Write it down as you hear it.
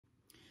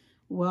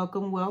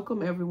Welcome,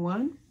 welcome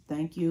everyone.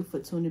 Thank you for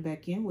tuning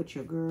back in with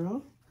your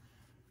girl.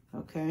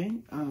 Okay.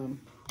 I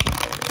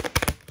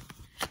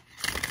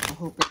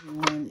hope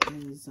everyone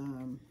is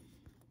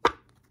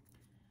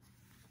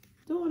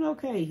doing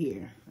okay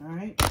here. All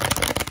right.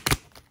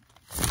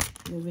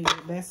 Living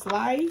your best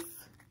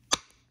life.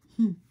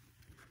 All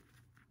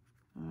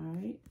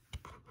right.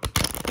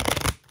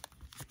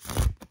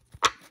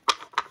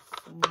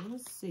 So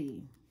let's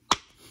see.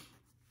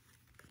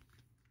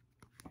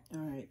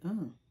 All right.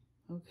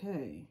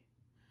 Okay.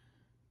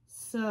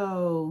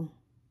 So,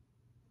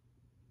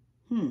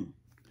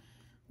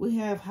 we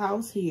have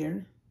house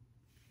here,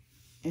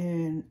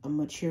 and a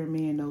mature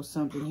man knows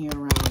something here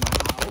around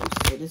the house.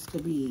 So this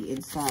could be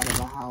inside of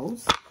a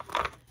house.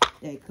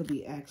 That could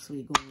be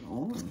actually going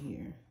on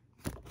here.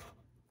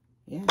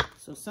 Yeah.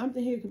 So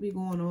something here could be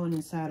going on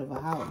inside of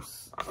a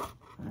house. All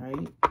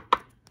right.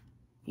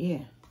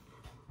 Yeah.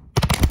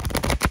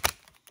 All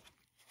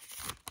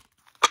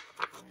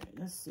right.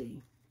 Let's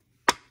see.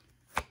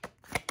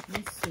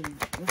 Let's see.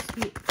 Let's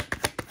get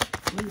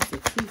at least the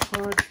 2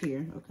 cards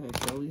here. Okay,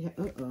 so we have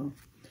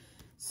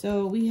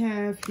So we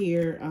have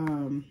here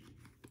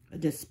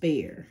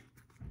despair.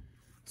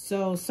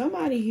 So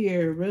somebody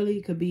here really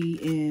could be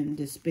in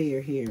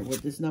despair here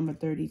with this number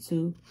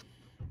 32.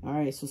 All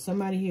right, so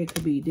somebody here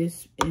could be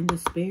in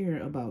despair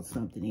about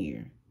something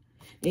here.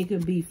 They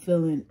could be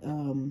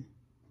feeling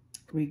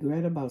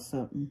regret about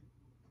something.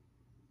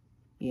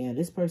 Yeah,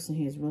 this person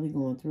here is really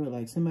going through it.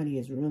 Like somebody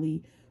is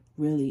really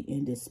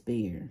in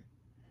despair.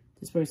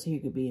 This person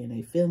here could be in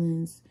their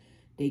feelings.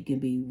 They can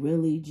be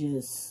really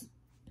just,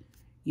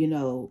 you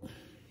know,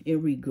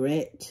 in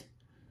regret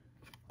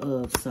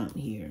of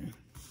something here.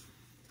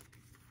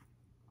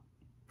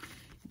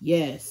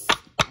 Yes.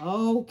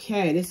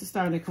 Okay. This is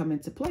starting to come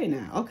into play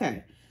now.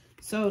 Okay.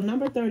 So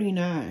number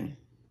 39.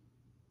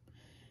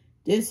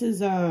 This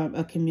is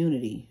a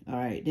community. All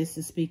right. This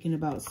is speaking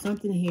about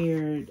something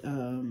here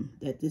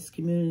that this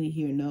community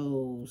here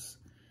knows.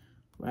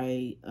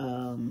 Right.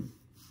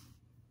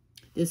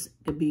 This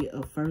could be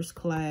a first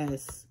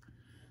class.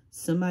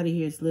 Somebody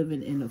here is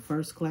living in a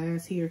first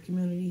class here,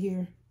 community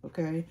here.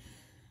 Okay.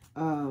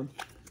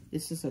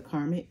 This is a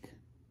karmic.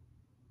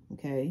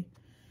 Okay.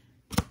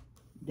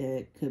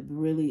 That could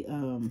really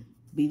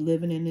be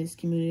living in this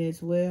community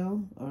as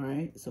well. All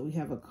right. So we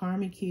have a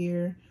karmic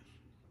here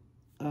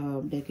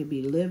that could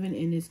be living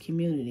in this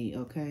community.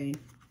 Okay.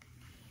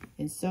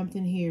 And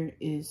something here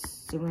is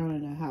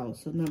surrounding the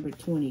house. So number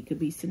 20 could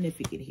be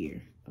significant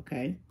here.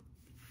 Okay.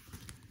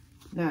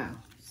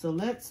 Now, so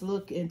let's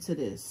look into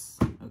this.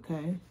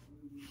 Okay.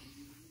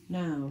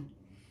 Now,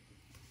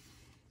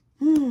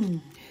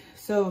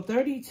 so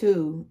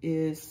 32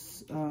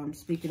 is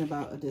speaking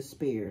about a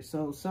despair.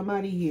 So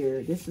somebody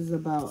here, this is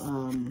about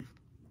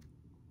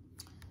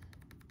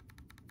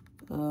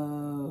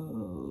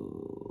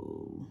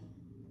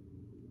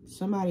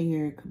somebody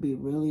here could be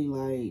really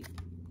like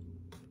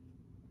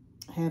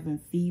having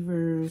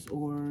fevers,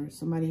 or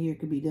somebody here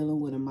could be dealing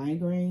with a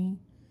migraine.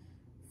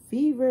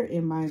 Fever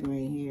and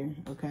migraine here,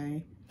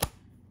 okay?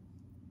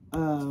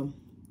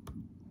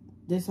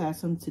 This has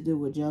something to do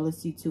with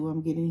jealousy too,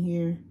 I'm getting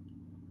here.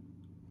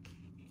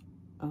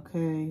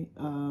 Okay.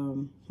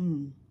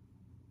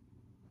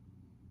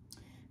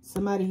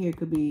 Somebody here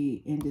could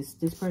be in this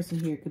person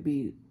here could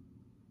be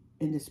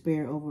in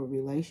despair over a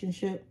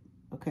relationship,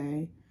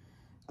 okay?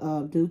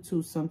 Due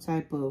to some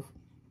type of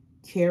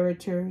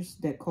characters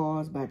that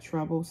caused by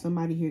trouble.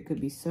 Somebody here could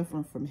be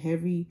suffering from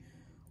heavy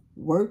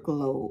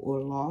workload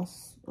or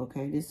loss.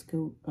 Okay, this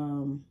could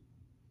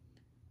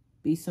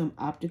be some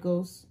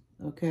obstacles.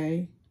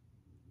 Okay.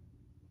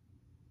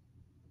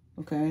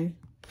 Okay.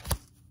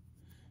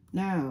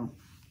 Now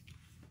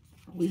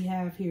we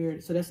have here,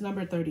 so that's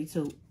number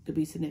 32 to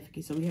be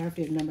significant. So we have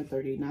here number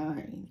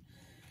 39.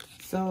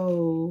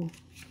 So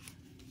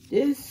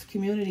this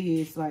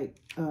community is like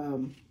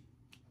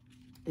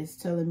it's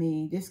telling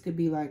me this could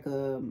be like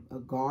a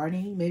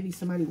gardening. Maybe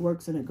somebody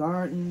works in a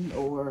garden,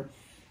 or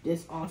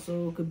this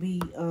also could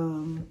be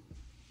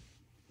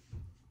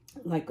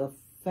like a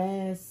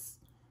fast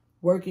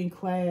working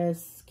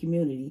class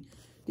community.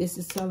 This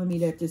is telling me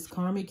that this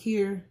karmic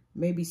here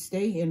maybe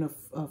stay in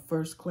a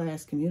first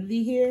class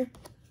community here.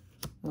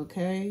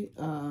 Okay.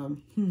 All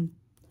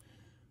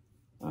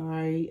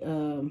right.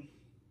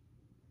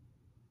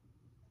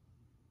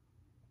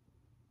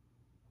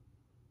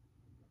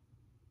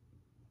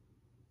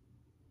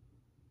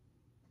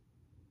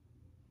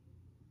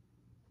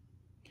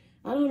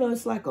 I don't know,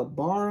 it's like a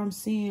bar I'm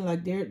seeing.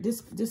 Like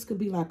this could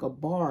be like a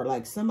bar.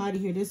 Like somebody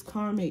here, this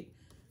karmic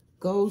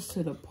goes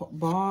to the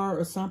bar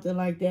or something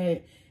like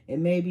that,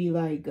 and maybe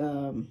like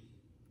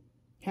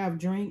have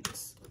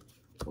drinks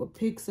or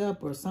picks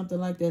up or something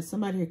like that.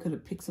 Somebody here could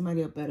have picked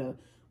somebody up at a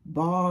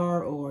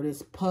bar or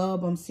this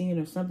pub I'm seeing,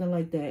 or something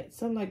like that.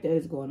 Something like that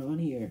is going on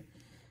here.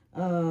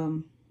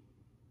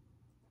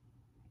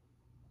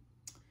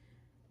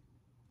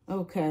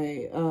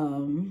 Okay.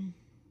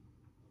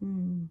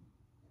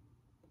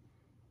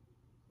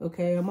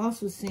 Okay, I'm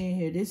also seeing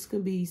here, this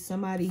could be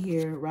somebody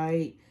here,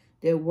 right,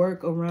 that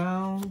work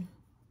around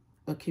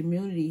a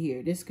community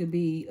here. This could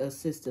be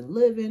assisted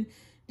living.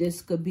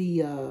 This could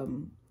be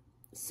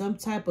some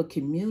type of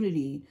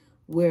community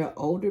where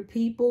older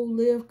people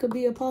live, could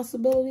be a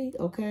possibility,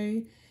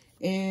 okay?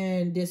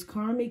 And this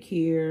karmic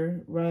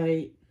here,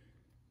 right,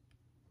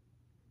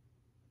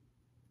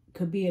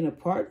 could be in a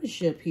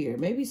partnership here.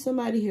 Maybe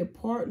somebody here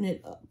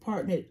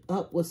partnered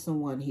up with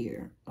someone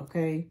here,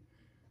 okay?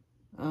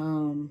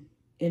 In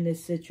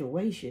this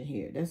situation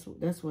here. That's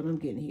what I'm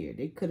getting here.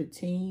 They could have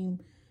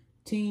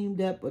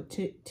teamed up, or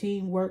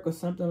teamwork or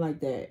something like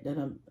that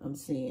I'm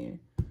seeing.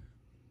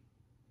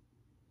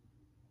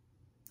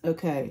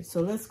 Okay,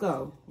 so let's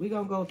go. We're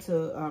going to go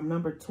to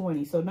number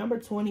 20. So number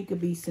 20 could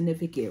be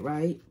significant,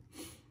 right?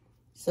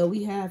 So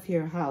we have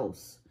here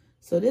house.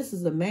 So this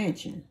is a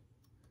mansion.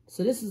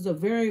 So this is a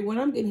very, what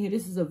I'm getting here,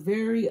 this is a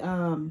very,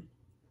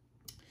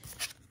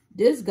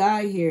 this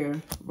guy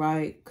here,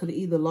 right, could have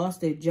either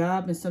lost their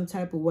job in some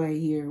type of way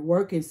here,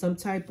 work in some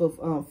type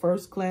of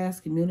first class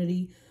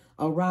community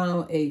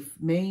around a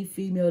main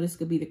female. This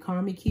could be the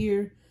karmic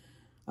here.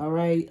 All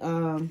right,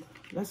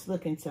 let's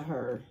look into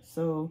her.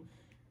 So,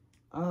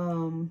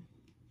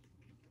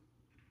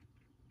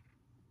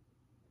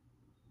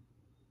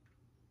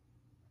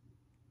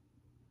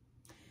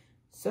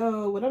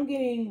 so what I'm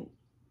getting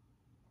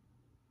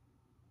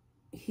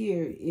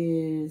here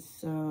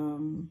is,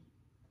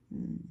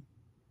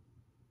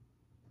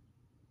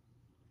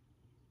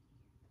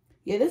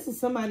 yeah, this is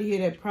somebody here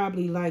that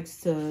probably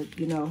likes to,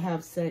 you know,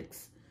 have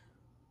sex,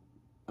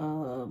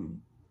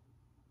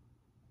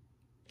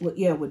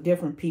 with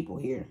different people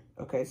here.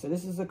 Okay, so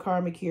this is a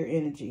karmic here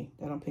energy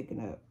that I'm picking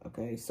up.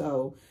 Okay,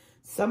 so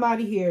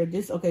somebody here,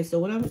 okay, so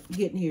what I'm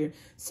getting here,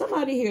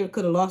 somebody here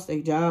could have lost their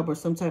job or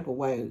some type of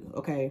way,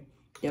 okay,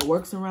 that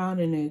works around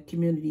in the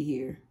community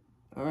here.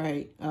 All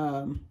right,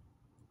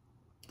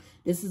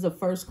 this is a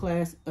first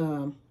class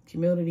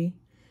community.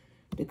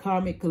 The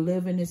karmic could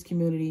live in this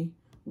community,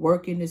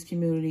 work in this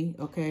community,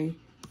 okay?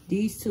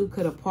 These two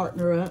could have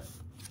partnered up,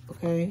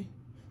 okay?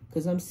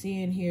 Because I'm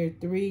seeing here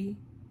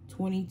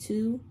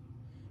 322.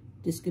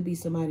 This could be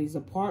somebody's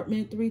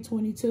apartment,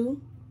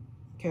 322,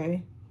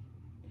 okay?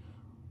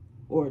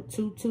 Or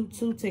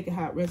 222, take it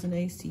how it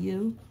resonates to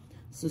you.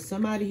 So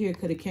somebody here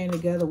could have came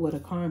together with a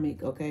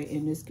karmic, okay,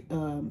 in this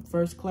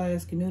first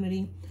class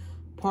community.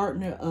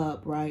 Partner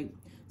up, right?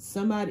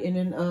 Somebody, and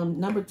then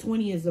number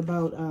 20 is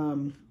about,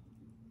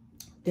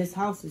 this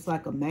house is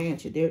like a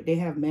mansion. They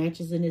have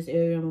mansions in this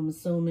area, I'm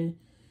assuming.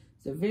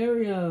 It's a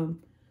very,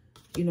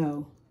 you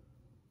know,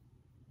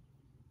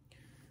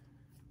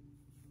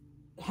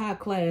 high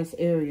class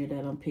area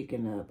that I'm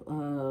picking up.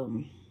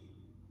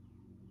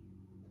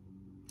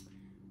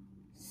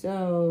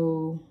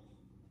 So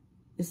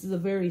this is a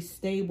very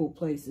stable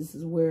place. This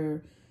is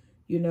where,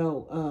 you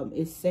know,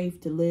 it's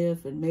safe to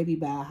live and maybe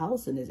buy a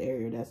house in this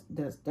area.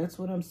 That's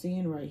what I'm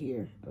seeing right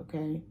here.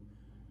 Okay.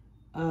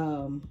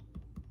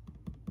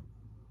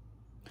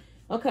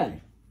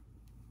 Okay.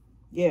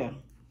 Yeah.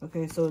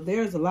 Okay. So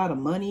there's a lot of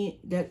money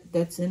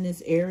that's in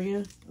this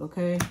area.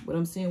 Okay. What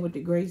I'm seeing with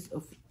the grace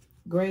of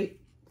great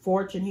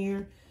fortune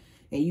here,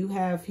 and you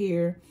have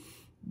here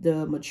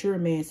the mature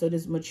man. So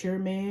this mature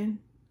man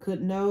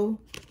could know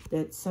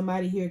that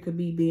somebody here could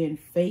be being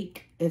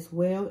fake as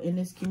well in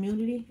this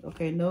community.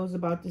 Okay. Knows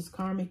about this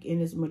karmic, and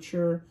this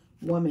mature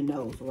woman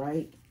knows,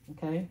 right?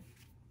 Okay.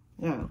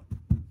 Now,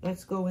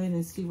 let's go in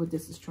and see what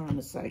this is trying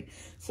to say.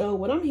 So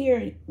what I'm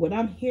hearing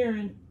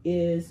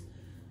is,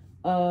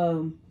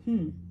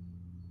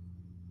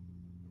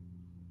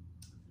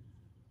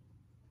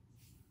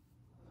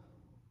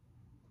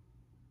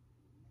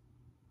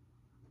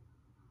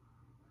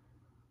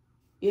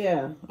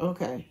 yeah,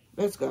 okay,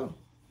 let's go.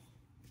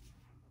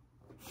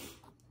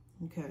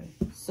 Okay,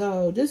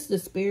 so this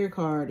despair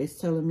card is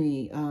telling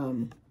me,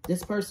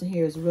 this person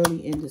here is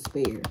really in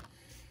despair.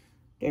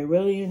 They're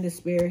really in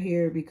despair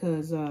here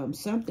because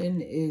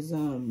something is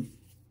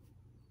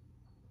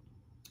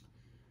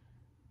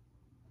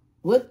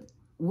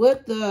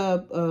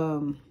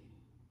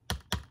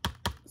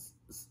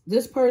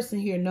this person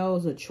here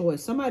knows a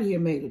choice. Somebody here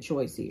made a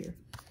choice here.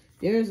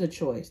 There's a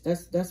choice.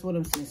 That's what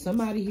I'm saying.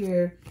 Somebody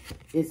here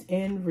is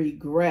in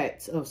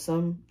regret of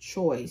some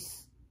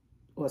choice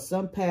or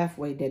some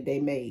pathway that they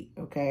made.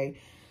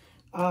 Okay.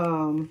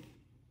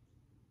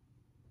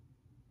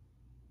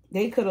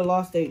 They could have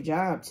lost their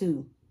job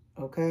too,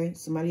 okay?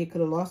 Somebody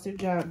could have lost their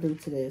job due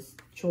to this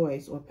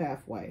choice or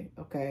pathway,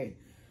 okay?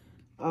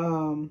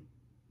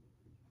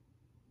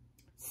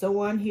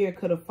 Someone here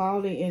could have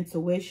followed their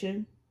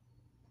intuition,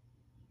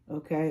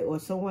 okay? Or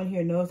someone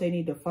here knows they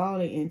need to follow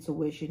their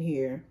intuition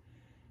here,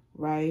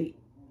 right?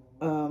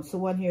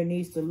 Someone here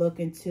needs to look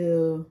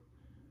into,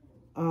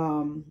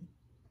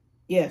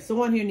 yeah,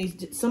 somebody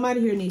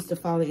here needs to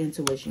follow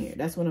intuition here.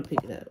 That's what I'm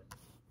picking up.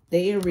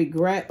 They in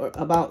regret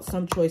about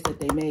some choice that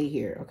they made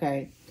here,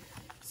 okay?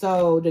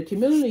 So the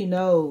community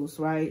knows,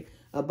 right,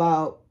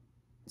 about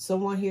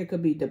someone here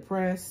could be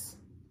depressed,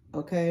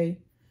 okay?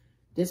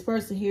 This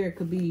person here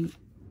could be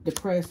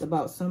depressed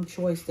about some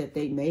choice that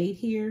they made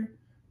here,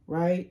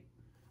 right?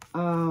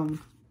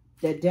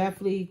 that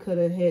definitely could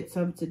have had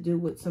something to do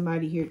with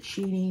somebody here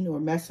cheating or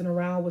messing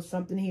around with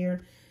something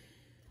here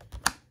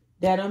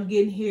that I'm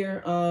getting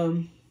here.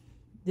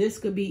 This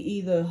could be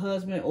either a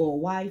husband or a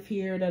wife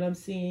here that I'm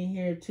seeing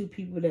here. Two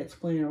people that's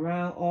playing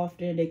around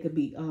often. They could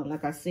be,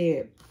 like I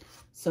said,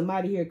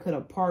 somebody here could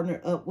have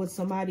partnered up with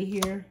somebody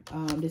here.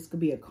 This could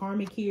be a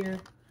karmic here.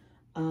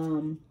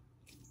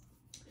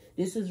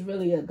 This is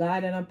really a guy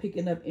that I'm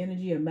picking up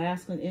energy, a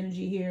masculine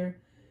energy here.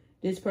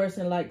 This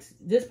person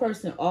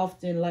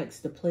often likes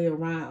to play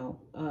around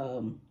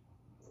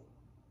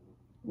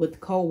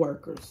with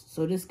co-workers.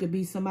 So this could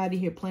be somebody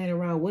here playing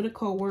around with a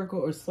co-worker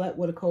or slept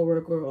with a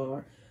co-worker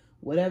or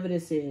whatever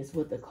this is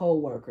with a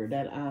co-worker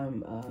that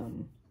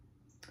I'm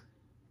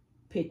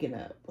picking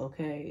up,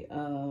 okay?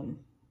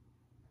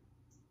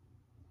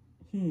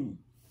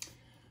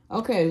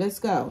 Okay, let's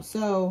go.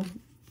 So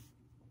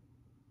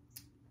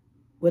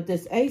with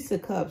this Ace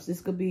of Cups, this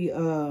could be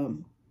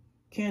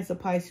Cancer,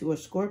 Pisces, or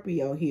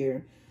Scorpio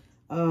here.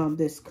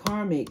 This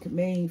karmic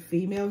main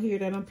female here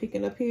that I'm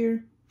picking up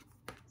here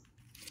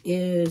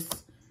is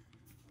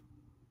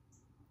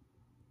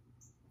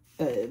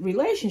a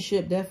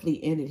relationship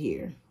definitely ended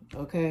here,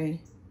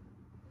 okay?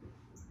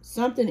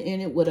 Something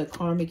in it with a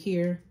karmic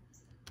here,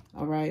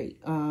 all right?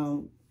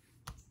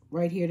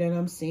 Right here that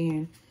I'm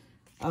seeing.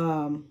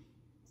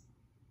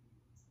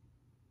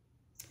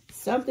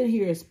 Something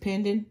here is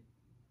pending.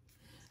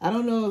 I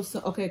don't know if,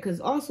 okay,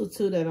 because also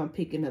too that I'm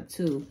picking up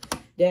too,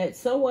 that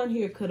someone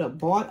here could have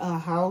bought a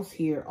house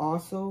here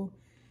also.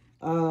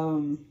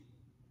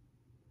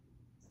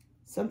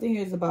 Something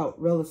here is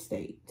about real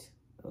estate,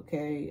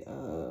 okay?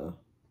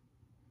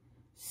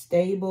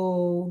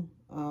 Stable.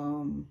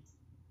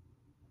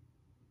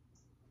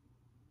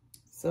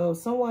 So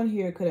someone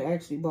here could have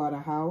actually bought a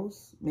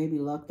house, maybe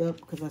lucked up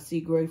because I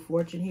see great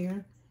fortune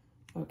here.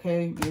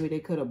 Okay, maybe they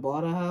could have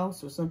bought a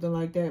house or something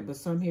like that, but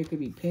some here could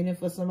be pending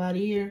for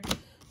somebody here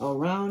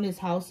around this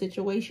house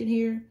situation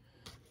here.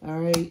 All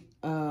right.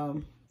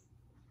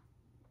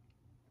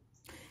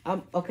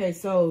 Okay,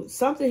 so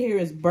something here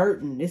is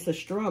burden. It's a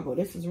struggle.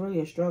 This is really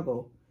a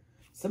struggle.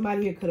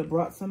 Somebody here could have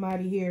brought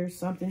somebody here,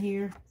 something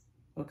here.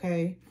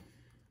 Okay.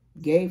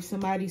 Gave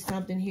somebody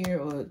something here,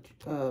 or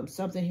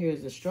something here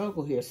is a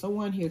struggle here.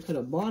 Someone here could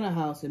have bought a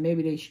house and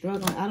maybe they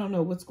struggling. I don't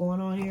know what's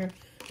going on here,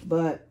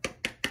 but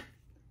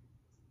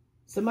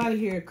somebody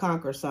here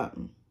conquered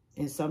something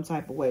in some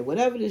type of way.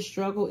 Whatever this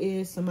struggle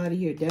is, somebody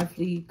here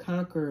definitely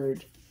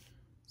conquered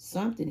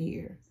something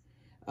here.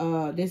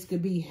 This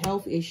could be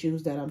health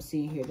issues that I'm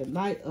seeing here. The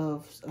Knight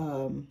of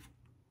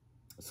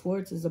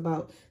Swords is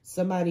about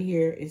somebody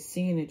here is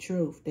seeing the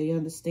truth. They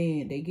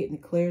understand. They getting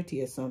clarity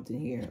of something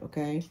here,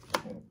 okay?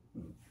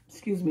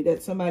 Excuse me,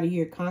 that somebody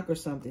here conquered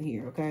something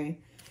here, okay?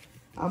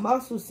 I'm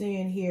also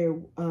seeing here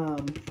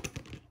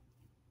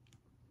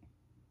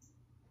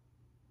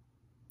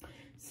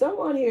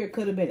someone here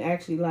could have been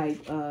actually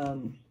like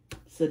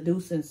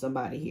seducing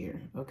somebody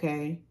here,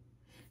 okay?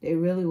 They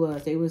really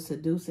was. They was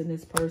seducing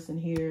this person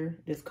here.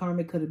 This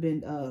karmic could have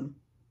been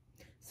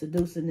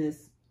seducing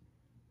this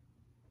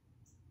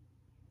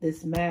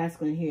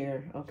masculine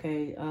here,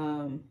 okay?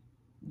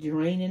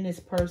 Draining this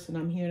person.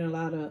 I'm hearing a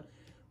lot of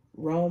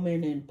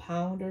Roman and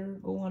pounder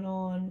going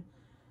on.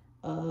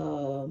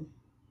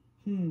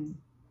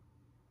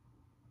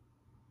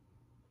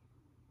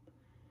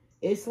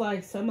 It's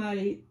like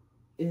somebody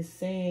is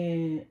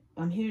saying,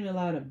 I'm hearing a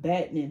lot of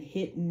batting and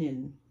hitting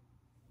and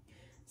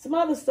some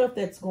other stuff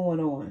that's going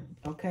on,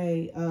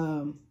 okay?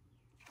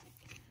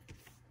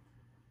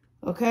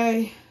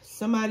 Okay,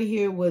 somebody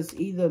here was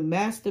either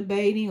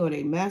masturbating or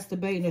they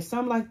masturbating or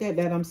something like that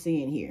I'm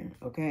seeing here,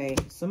 okay?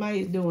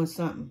 Somebody's doing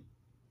something.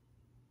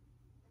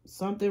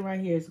 Something right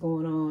here is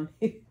going on.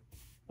 I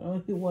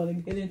don't even want to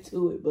get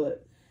into it,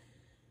 but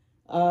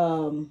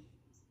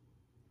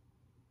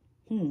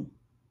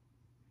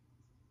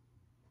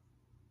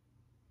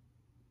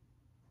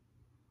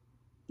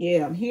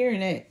yeah, I'm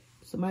hearing that.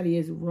 Somebody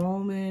is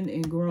roaming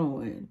and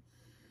growing.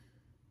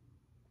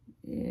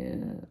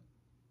 Yeah.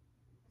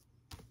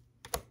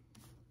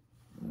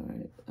 All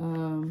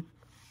right.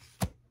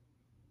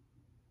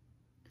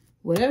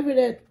 Whatever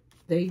that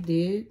they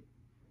did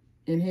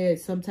and had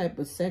some type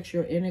of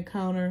sexual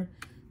encounter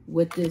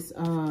with this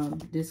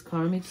this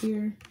karmic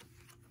here.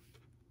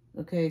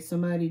 Okay,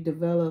 somebody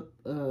developed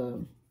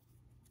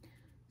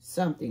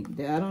something.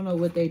 I don't know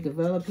what they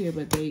developed here,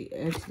 but they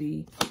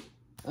actually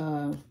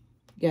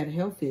got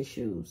health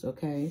issues,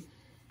 okay?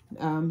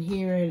 I'm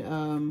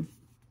hearing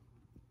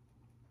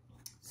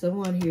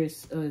someone here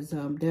is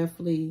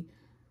definitely...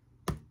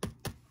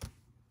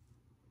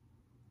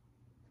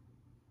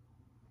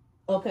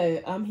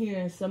 Okay, I'm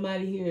hearing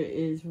somebody here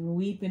is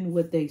reaping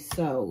what they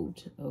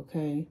sowed,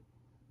 okay?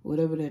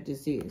 Whatever that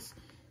this is.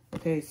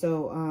 Okay,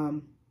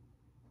 so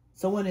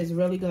someone is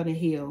really going to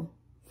heal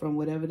from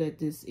whatever that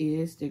this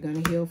is. They're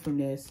going to heal from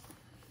this.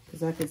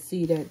 Because I can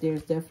see that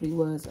there's definitely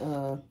was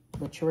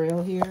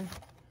betrayal here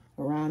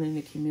around in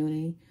the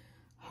community.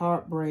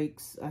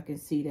 Heartbreaks, I can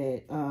see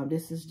that.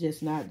 This is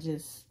just not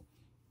just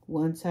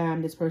one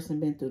time. This person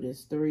been through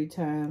this 3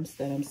 times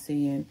that I'm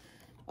seeing.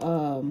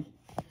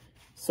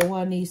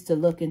 Someone needs to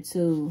look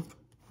into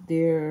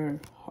their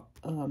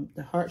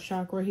the heart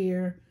chakra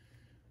here.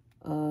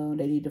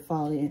 They need to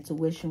follow their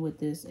intuition with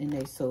this and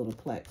their solar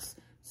plex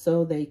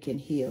so they can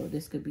heal.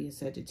 This could be a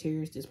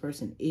Sagittarius. This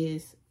person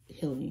is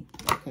healing,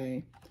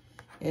 okay?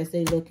 As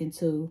they look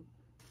into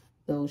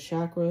those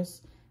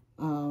chakras,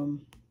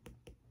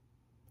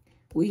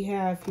 we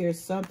have here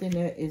something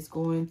that is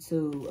going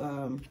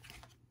to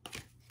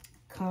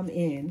come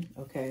in,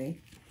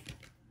 okay?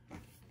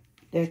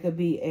 That could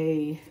be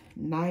a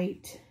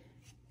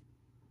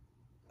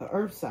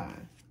earth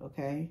sign,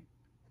 okay?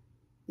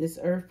 This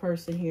earth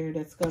person here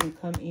that's going to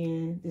come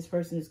in, this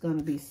person is going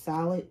to be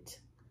solid,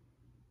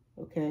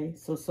 okay?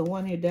 So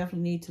someone here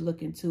definitely needs to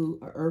look into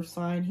an earth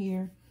sign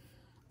here,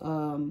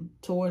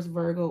 Taurus,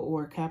 Virgo,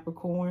 or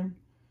Capricorn.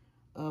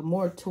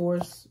 More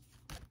Taurus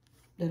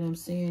that I'm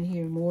seeing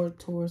here, more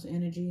Taurus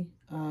energy.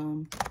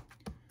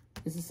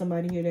 This is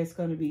somebody here that's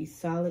going to be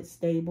solid,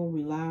 stable,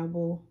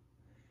 reliable,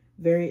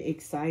 very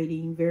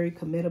exciting, very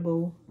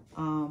committable,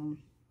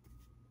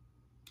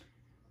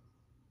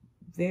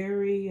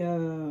 very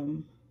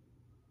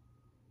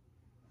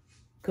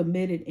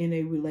committed in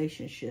a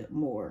relationship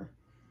more.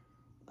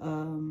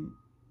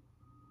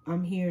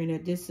 I'm hearing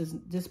that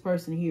this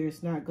person here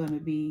is not going to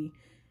be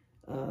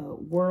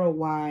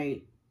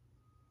worldwide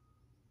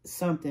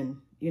something,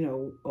 you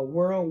know, a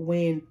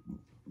whirlwind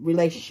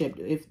relationship,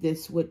 if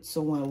this what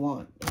someone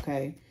want,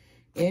 okay?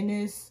 In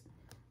this,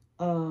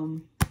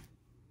 I'm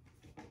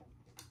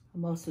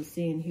also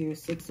seeing here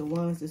 6 of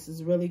Wands. This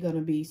is really going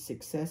to be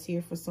success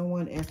here for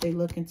someone as they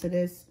look into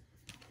this.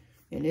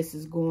 And this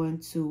is going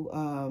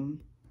to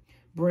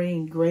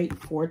bring great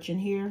fortune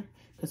here,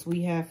 because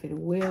we have the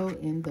Wheel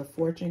in the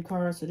Fortune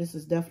card. So this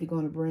is definitely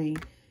going to bring,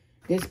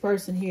 this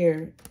person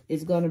here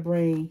is going to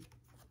bring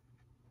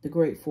the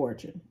great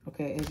fortune,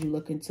 okay, as you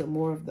look into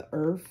more of the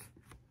earth,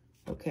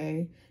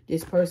 okay?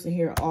 This person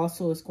here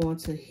also is going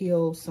to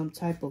heal some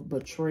type of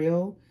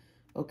betrayal,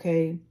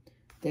 okay,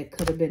 that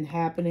could have been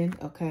happening,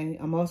 okay?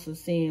 I'm also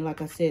seeing,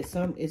 like I said,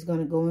 some is going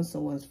to go in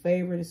someone's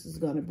favor. This is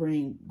going to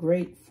bring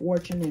great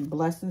fortune and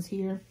blessings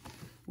here.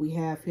 We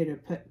have here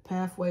the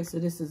pathway, so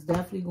this is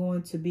definitely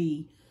going to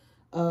be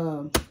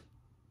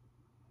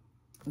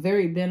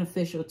very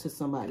beneficial to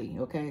somebody,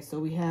 okay? So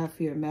we have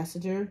here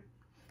messenger.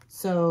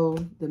 So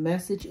the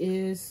message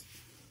is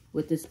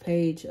with this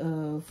page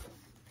of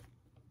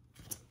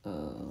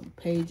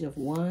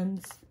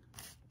Wands.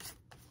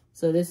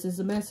 So this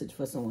is a message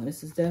for someone.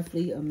 This is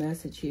definitely a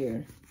message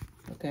here,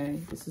 okay?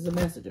 This is a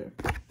messenger.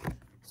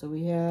 So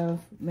we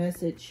have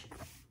message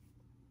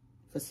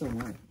for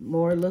someone.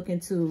 More look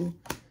into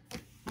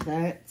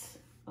that.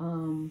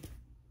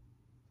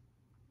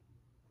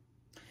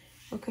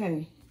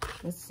 Okay,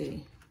 let's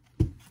see.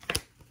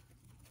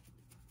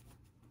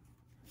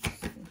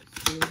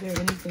 Is there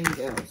anything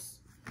else?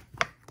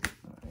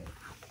 All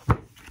right.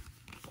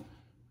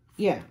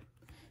 Yeah.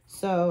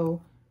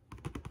 So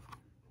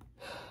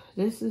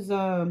this is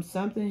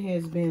something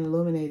has been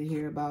illuminated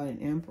here about an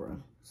emperor.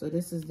 So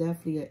this is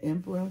definitely an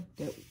emperor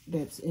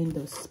that's in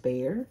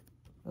despair.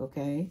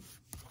 Okay.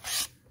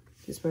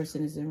 This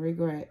person is in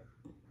regret.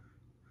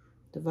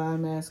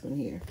 Divine masculine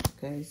here.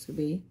 Okay, this could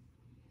be.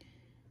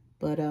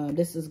 But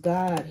this is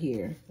God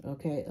here.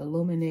 Okay,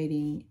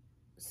 illuminating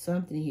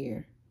something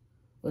here.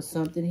 Or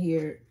something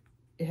here,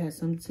 it has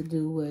something to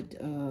do with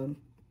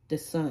the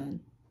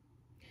sun,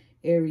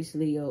 Aries,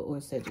 Leo,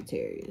 or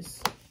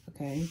Sagittarius,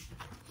 okay?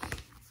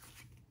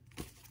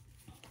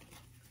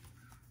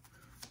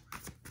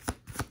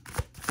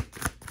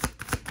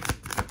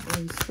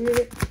 Holy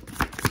Spirit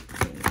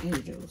and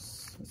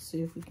angels. Let's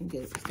see if we can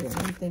get it. Is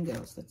there anything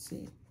else? Let's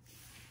see.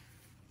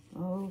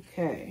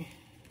 Okay.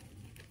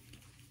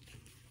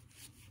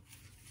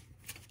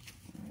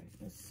 All right,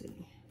 let's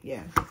see.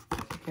 Yeah,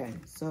 okay,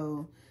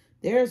 so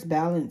there's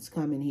balance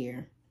coming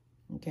here,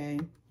 okay,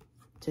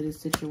 to the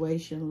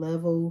situation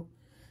level.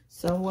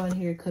 Someone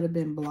here could have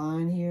been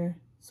blind here.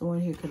 Someone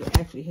here could have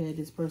actually had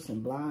this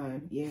person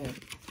blind. Yeah.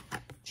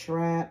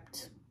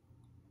 Trapped.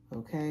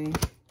 Okay.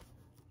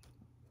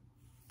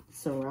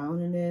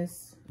 Surrounding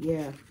this.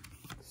 Yeah.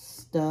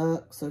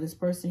 Stuck. So this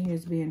person here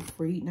is being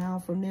freed now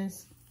from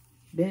this.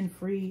 Been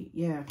freed.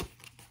 Yeah.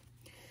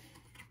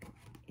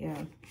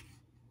 Yeah.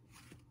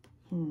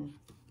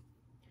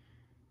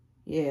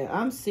 Yeah,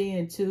 I'm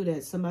seeing too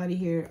that somebody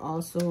here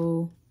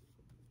also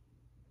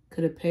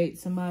could have paid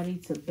somebody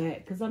to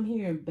bet. Because I'm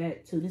hearing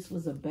bet too. This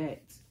was a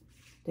bet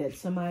that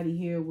somebody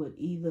here would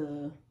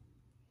either...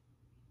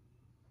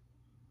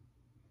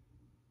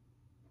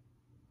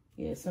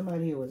 Yeah,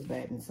 somebody here was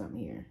betting something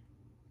here.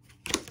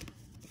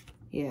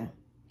 Yeah.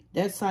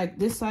 That's like,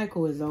 this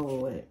cycle is over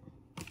with.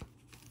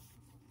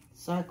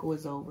 Cycle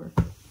is over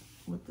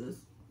with this.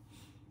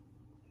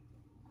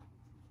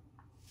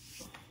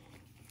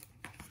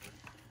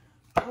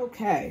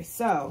 Okay,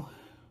 so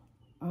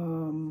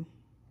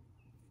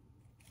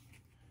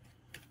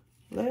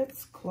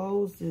let's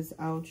close this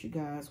out, you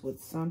guys,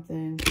 with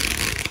something.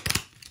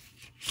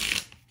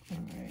 All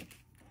right.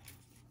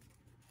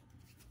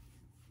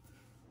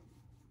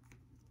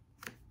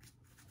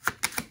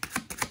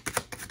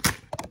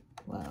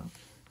 Wow.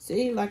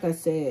 See, like I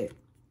said,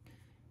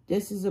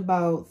 this is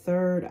about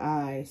third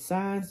eye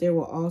signs. There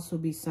will also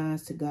be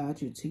signs to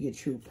guide you to your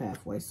true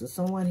pathway. So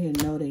someone here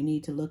know they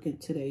need to look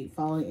into their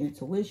following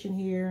intuition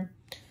here.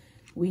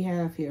 We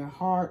have here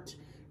heart.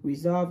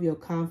 Resolve your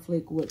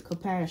conflict with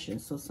compassion.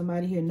 So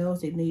somebody here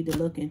knows they need to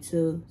look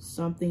into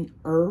something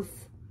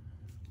earth.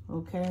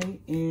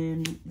 Okay.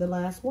 And the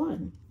last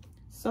one,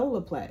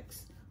 solar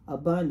plex.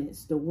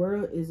 Abundance. The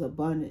world is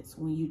abundance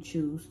when you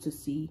choose to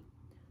see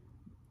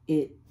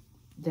it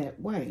that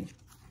way.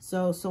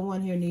 So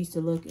someone here needs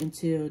to look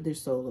into their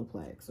solar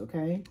plex,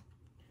 okay?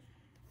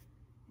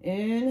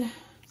 And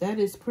that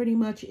is pretty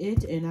much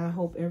it. And I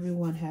hope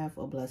everyone have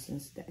a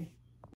blessed day.